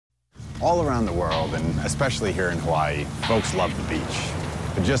All around the world, and especially here in Hawaii, folks love the beach.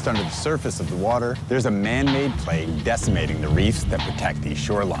 But just under the surface of the water, there's a man-made plague decimating the reefs that protect these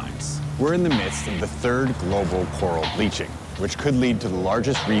shorelines. We're in the midst of the third global coral bleaching, which could lead to the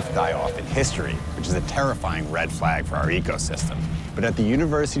largest reef die-off in history, which is a terrifying red flag for our ecosystem. But at the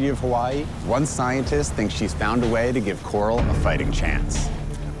University of Hawaii, one scientist thinks she's found a way to give coral a fighting chance.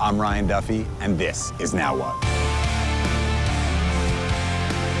 I'm Ryan Duffy, and this is Now What?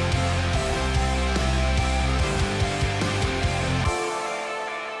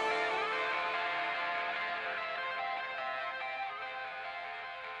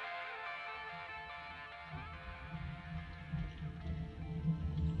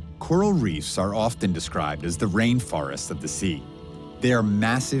 Coral reefs are often described as the rainforests of the sea. They are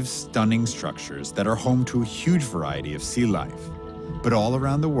massive, stunning structures that are home to a huge variety of sea life. But all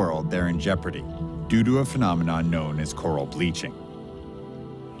around the world, they're in jeopardy due to a phenomenon known as coral bleaching.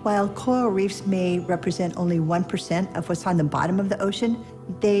 While coral reefs may represent only 1% of what's on the bottom of the ocean,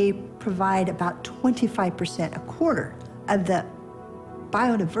 they provide about 25%, a quarter, of the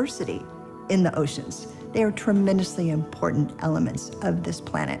biodiversity in the oceans. They are tremendously important elements of this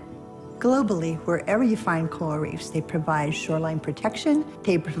planet. Globally, wherever you find coral reefs, they provide shoreline protection,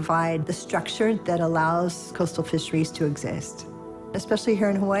 they provide the structure that allows coastal fisheries to exist. Especially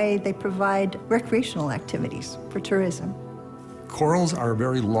here in Hawaii, they provide recreational activities for tourism. Corals are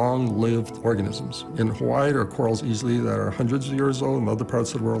very long-lived organisms. In Hawaii, there are corals easily that are hundreds of years old, in other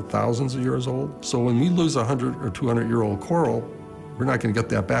parts of the world, thousands of years old. So when we lose a 100 or 200-year-old coral, we're not going to get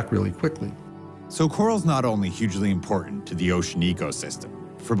that back really quickly. So coral's not only hugely important to the ocean ecosystem,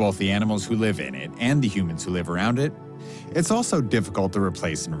 for both the animals who live in it and the humans who live around it, it's also difficult to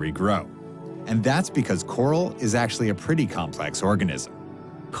replace and regrow. And that's because coral is actually a pretty complex organism.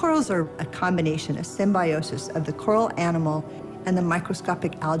 Corals are a combination, a symbiosis of the coral animal and the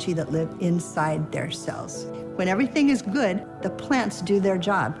microscopic algae that live inside their cells. When everything is good, the plants do their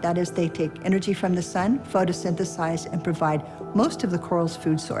job. That is, they take energy from the sun, photosynthesize, and provide most of the coral's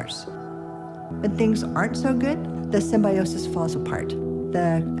food source. When things aren't so good, the symbiosis falls apart.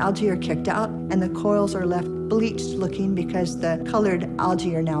 The algae are kicked out, and the corals are left bleached looking because the colored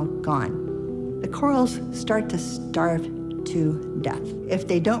algae are now gone. The corals start to starve to death. If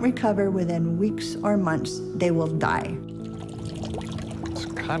they don't recover within weeks or months, they will die. It's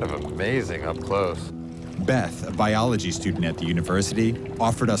kind of amazing up close. Beth, a biology student at the university,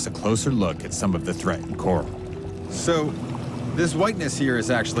 offered us a closer look at some of the threatened coral. So, this whiteness here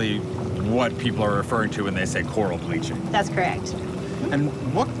is actually what people are referring to when they say coral bleaching. That's correct. And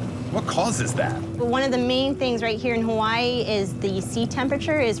what causes that? Well, one of the main things right here in Hawaii is the sea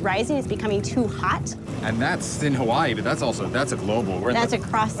temperature is rising. It's becoming too hot. And that's in Hawaii, but that's a global. That's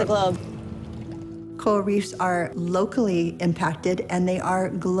across the globe. Coral reefs are locally impacted, and they are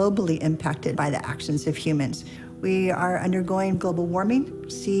globally impacted by the actions of humans. We are undergoing global warming.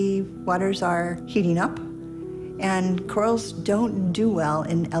 Sea waters are heating up, and corals don't do well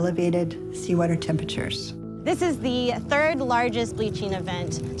in elevated seawater temperatures. This is the third largest bleaching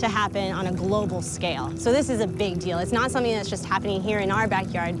event to happen on a global scale. So this is a big deal. It's not something that's just happening here in our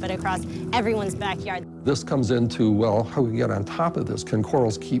backyard, but across everyone's backyard. This comes into, well, how do we get on top of this? Can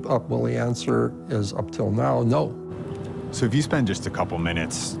corals keep up? Well, the answer is up till now, no. So if you spend just a couple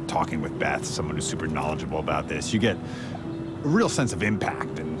minutes talking with Beth, someone who's super knowledgeable about this, you get a real sense of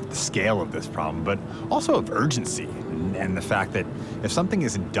impact and the scale of this problem, but also of urgency and the fact that if something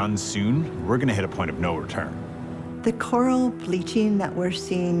isn't done soon, we're going to hit a point of no return. The coral bleaching that we're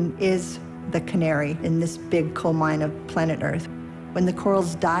seeing is the canary in this big coal mine of planet Earth. When the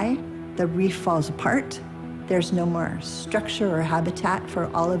corals die, the reef falls apart. There's no more structure or habitat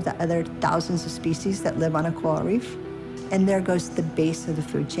for all of the other thousands of species that live on a coral reef. And there goes the base of the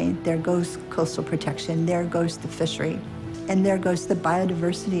food chain. There goes coastal protection. There goes the fishery. And there goes the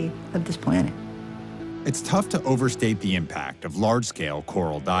biodiversity of this planet. It's tough to overstate the impact of large-scale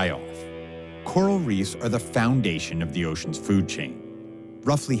coral die-off. Coral reefs are the foundation of the ocean's food chain.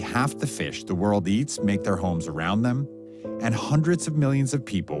 Roughly half the fish the world eats make their homes around them, and hundreds of millions of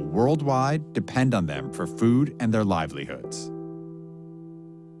people worldwide depend on them for food and their livelihoods.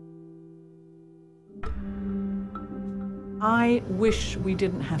 I wish we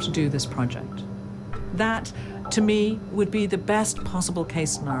didn't have to do this project. That, to me, would be the best possible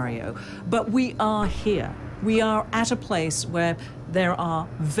case scenario. But we are here. We are at a place where there are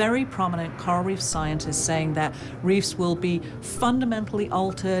very prominent coral reef scientists saying that reefs will be fundamentally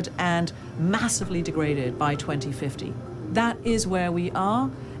altered and massively degraded by 2050. That is where we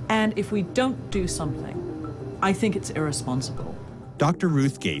are, and if we don't do something, I think it's irresponsible. Dr.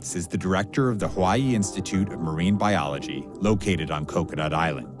 Ruth Gates is the director of the Hawaii Institute of Marine Biology, located on Coconut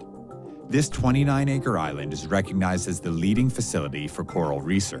Island. This 29-acre island is recognized as the leading facility for coral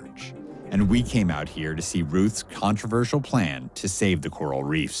research. And we came out here to see Ruth's controversial plan to save the coral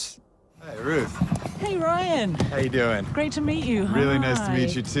reefs. Hey, Ruth. Hey, Ryan. How you doing? Great to meet you. Really nice to Hi.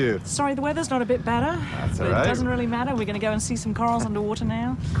 meet you, too. Sorry, the weather's not a bit better. That's all but right. It doesn't really matter. We're going to go and see some corals underwater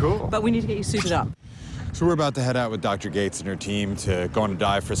now. Cool. But we need to get you suited up. So we're about to head out with Dr. Gates and her team to go on a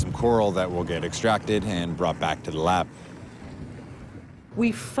dive for some coral that will get extracted and brought back to the lab.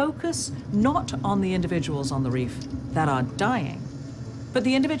 We focus not on the individuals on the reef that are dying, but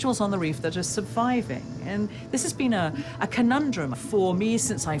the individuals on the reef that are surviving. And this has been a conundrum for me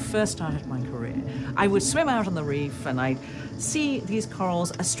since I first started my career. I would swim out on the reef and I'd see these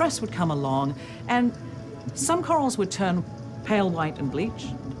corals, a stress would come along, and some corals would turn pale white and bleach,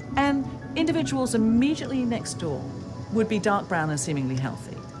 and individuals immediately next door would be dark brown and seemingly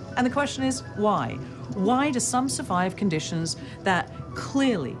healthy. And the question is, why? Why do some survive conditions that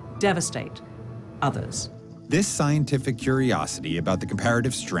clearly devastate others? This scientific curiosity about the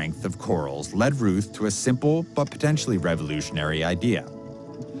comparative strength of corals led Ruth to a simple but potentially revolutionary idea.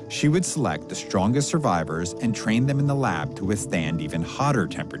 She would select the strongest survivors and train them in the lab to withstand even hotter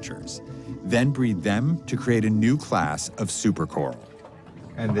temperatures, then breed them to create a new class of supercoral.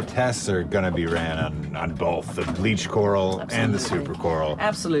 And the tests are going to be ran on both the bleach coral and the supercoral.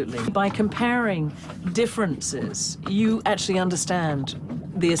 Absolutely. By comparing differences, you actually understand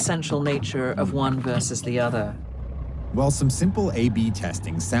the essential nature of one versus the other. While some simple A/B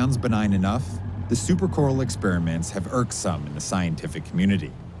testing sounds benign enough, the supercoral experiments have irked some in the scientific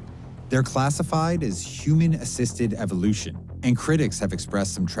community. They're classified as human-assisted evolution, and critics have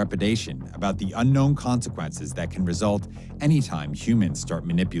expressed some trepidation about the unknown consequences that can result anytime humans start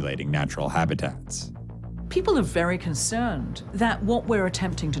manipulating natural habitats. People are very concerned that what we're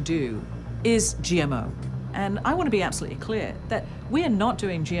attempting to do is GMO. And I want to be absolutely clear that we are not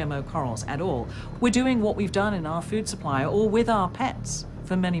doing GMO corals at all. We're doing what we've done in our food supply or with our pets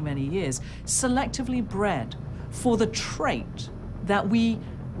for many, many years, selectively bred for the trait that we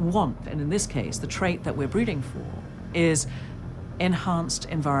want. And in this case, the trait that we're breeding for is enhanced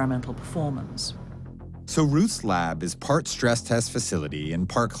environmental performance. So Ruth's lab is part stress test facility and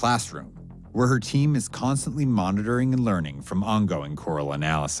part classroom, where her team is constantly monitoring and learning from ongoing coral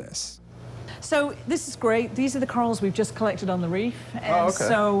analysis. So this is great. These are the corals we've just collected on the reef. And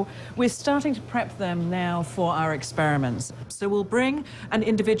so we're starting to prep them now for our experiments. So we'll bring an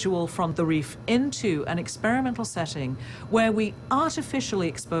individual from the reef into an experimental setting where we artificially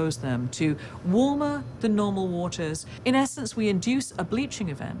expose them to warmer than normal waters. In essence, we induce a bleaching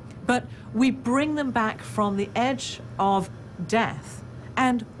event, but we bring them back from the edge of death.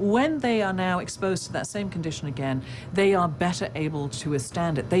 And when they are now exposed to that same condition again, they are better able to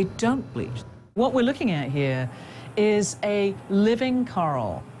withstand it. They don't bleach. What we're looking at here is a living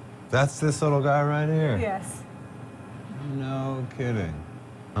coral. That's this little guy right here? Yes. No kidding.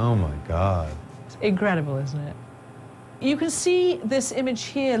 Oh my God. It's incredible, isn't it? You can see this image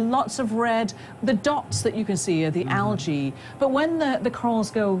here, lots of red. The dots that you can see are the algae. But when the corals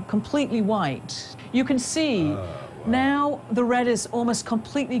go completely white, you can see now the red is almost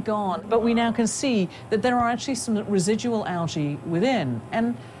completely gone, but we now can see that there are actually some residual algae within.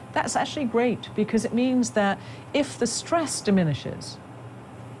 And that's actually great because it means that if the stress diminishes,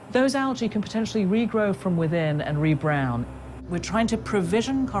 those algae can potentially regrow from within and rebrown. We're trying to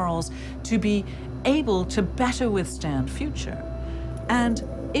provision corals to be able to better withstand future. And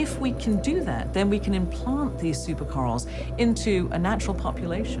if we can do that, then we can implant these supercorals into a natural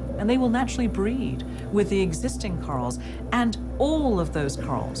population, and they will naturally breed with the existing corals, and all of those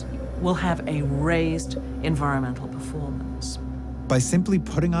corals will have a raised environmental performance. By simply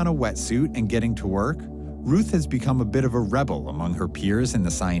putting on a wetsuit and getting to work, Ruth has become a bit of a rebel among her peers in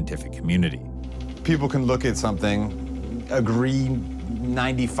the scientific community. People can look at something, agree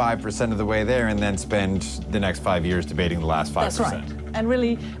 95% of the way there, and then spend the next 5 years debating the last 5%. That's right. And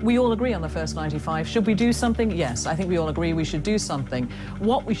really, we all agree on the first 95. Should we do something? Yes, I think we all agree we should do something.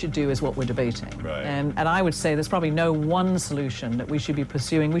 What we should do is what we're debating. Right. And I would say there's probably no one solution that we should be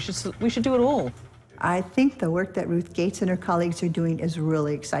pursuing. We should do it all. I think the work that Ruth Gates and her colleagues are doing is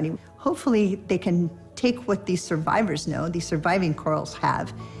really exciting. Hopefully they can take what these survivors know, these surviving corals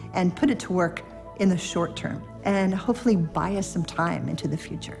have, and put it to work in the short term, and hopefully buy us some time into the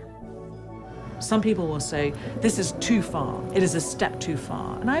future. Some people will say, this is too far. It is a step too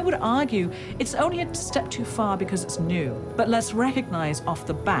far. And I would argue it's only a step too far because it's new. But let's recognize off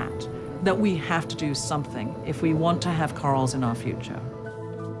the bat that we have to do something if we want to have corals in our future.